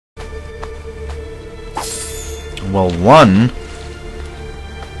Well, 1.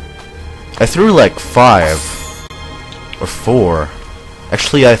 I threw like 5. Or 4.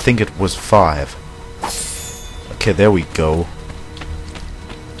 Actually, I think it was 5. Okay, there we go.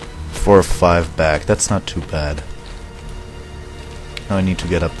 4 or 5 back. That's not too bad. Now I need to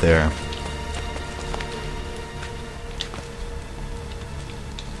get up there.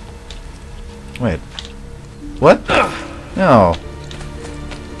 Wait. What? No.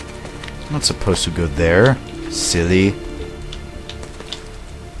 I'm not supposed to go there. Silly.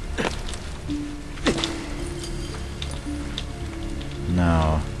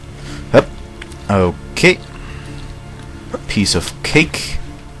 Now. Hup. Okay. Piece of cake.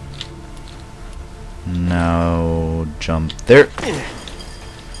 Now jump there.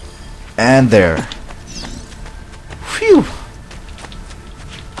 And there. Phew.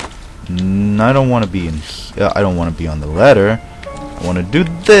 I don't want to be in I don't want to be on the ladder. I want to do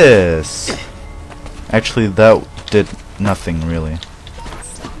this. Actually, that did nothing really.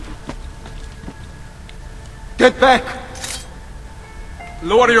 Get back!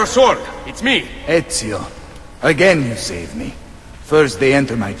 Lower your sword. It's me. Ezio, again you saved me. First they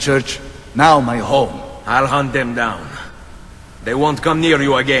enter my church, now my home. I'll hunt them down. They won't come near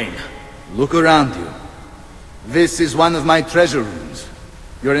you again. Look around you. This is one of my treasure rooms.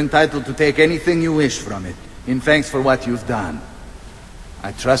 You're entitled to take anything you wish from it, in thanks for what you've done.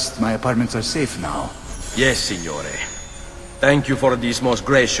 I trust my apartments are safe now. Yes, signore. Thank you for this most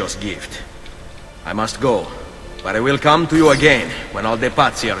gracious gift. I must go, but I will come to you again when all the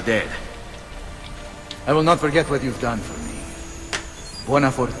pazzi are dead. I will not forget what you've done for me.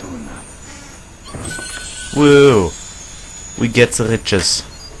 Buona fortuna. Woo! We get the riches.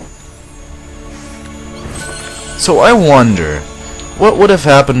 So I wonder, what would have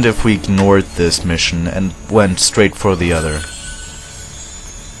happened if we ignored this mission and went straight for the other?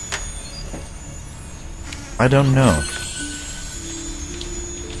 I don't know.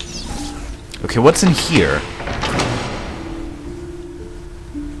 Okay, what's in here?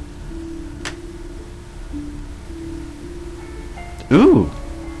 Ooh!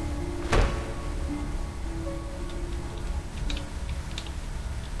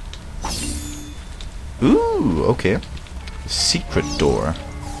 Ooh, okay. Secret door.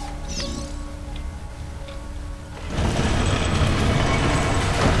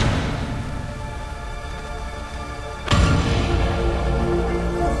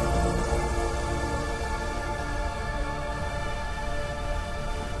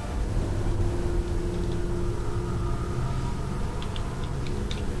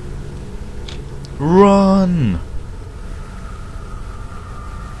 Run!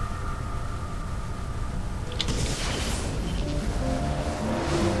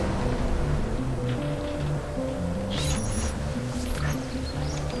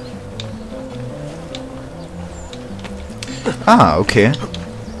 Ah, okay.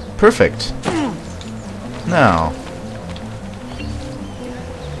 Perfect. Now.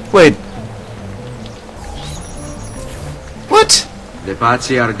 Wait. What? The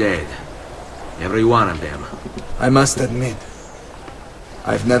pazzi are dead. Every one of them. I must admit,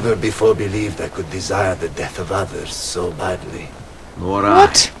 I've never before believed I could desire the death of others so badly. Nor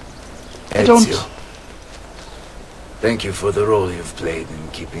What? I don't... Ezio, thank you for the role you've played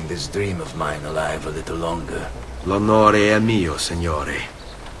in keeping this dream of mine alive a little longer. L'onore è mio, signore.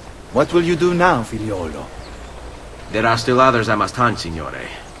 What will you do now, figliolo? There are still others I must hunt, signore.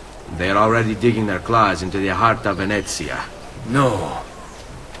 They are already digging their claws into the heart of Venezia. No.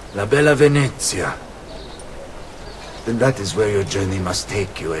 La bella Venezia. Then that is where your journey must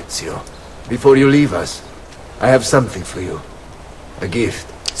take you, Ezio. Before you leave us, I have something for you. A gift.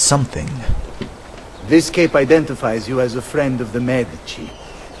 Something. This cape identifies you as a friend of the Medici.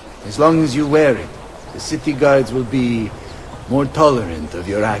 As long as you wear it, the city guards will be more tolerant of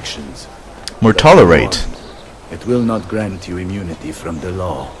your actions. More tolerate. It will not grant you immunity from the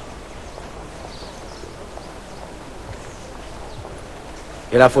law.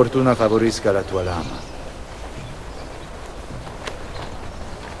 E la fortuna favorisca la tua lama.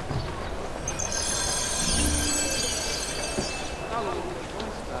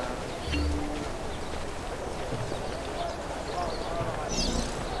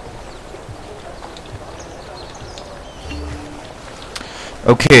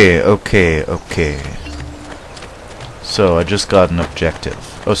 Okay. So, I just got an objective.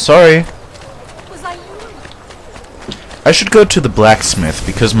 Oh, sorry. I should go to the blacksmith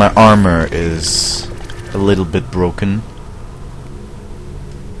because my armor is a little bit broken.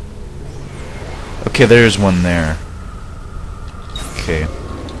 Okay, there's one there. Okay.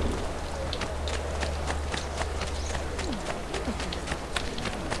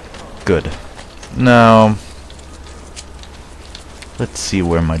 Good. Now, Let's see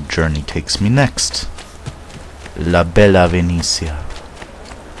where my journey takes me next. La Bella Venezia.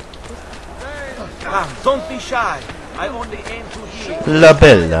 Don't be shy. I only aim to heal. La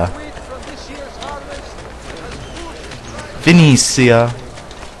Bella Venezia.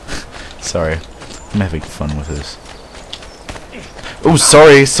 Sorry, I'm having fun with this. Oh,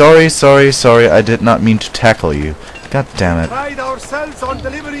 sorry. I did not mean to tackle you. God damn it. Pride ourselves on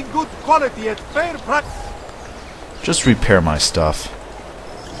delivering good quality at fair price. Just repair my stuff.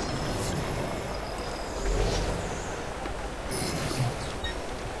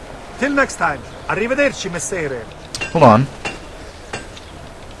 Till next time. Arrivederci, messere. Hold on.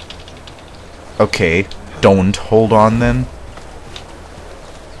 Okay, don't hold on then.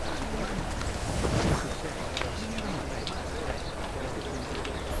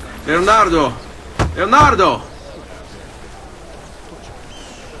 Leonardo! Leonardo!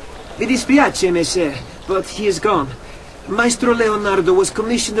 Mi dispiace, messer, but he is gone. Maestro Leonardo was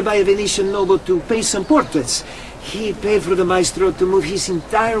commissioned by a Venetian noble to paint some portraits. He paid for the maestro to move his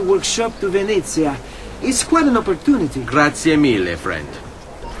entire workshop to Venezia. It's quite an opportunity. Grazie mille, friend.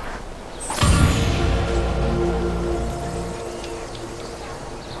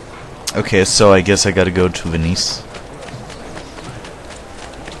 Okay, so I guess I gotta go to Venice.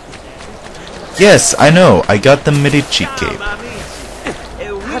 Yes, I know. I got the Medici cape.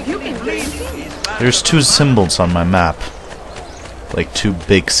 Have you been drinking? There's 2 symbols on my map. Like 2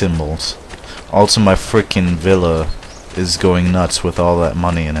 big symbols. Also, my freaking villa is going nuts with all that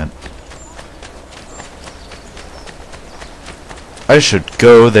money in it. I should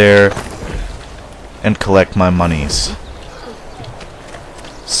go there and collect my monies.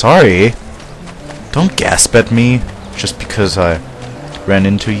 Sorry. Don't gasp at me just because I ran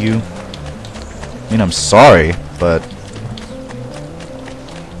into you. I mean, I'm sorry, but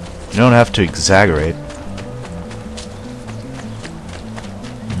you don't have to exaggerate.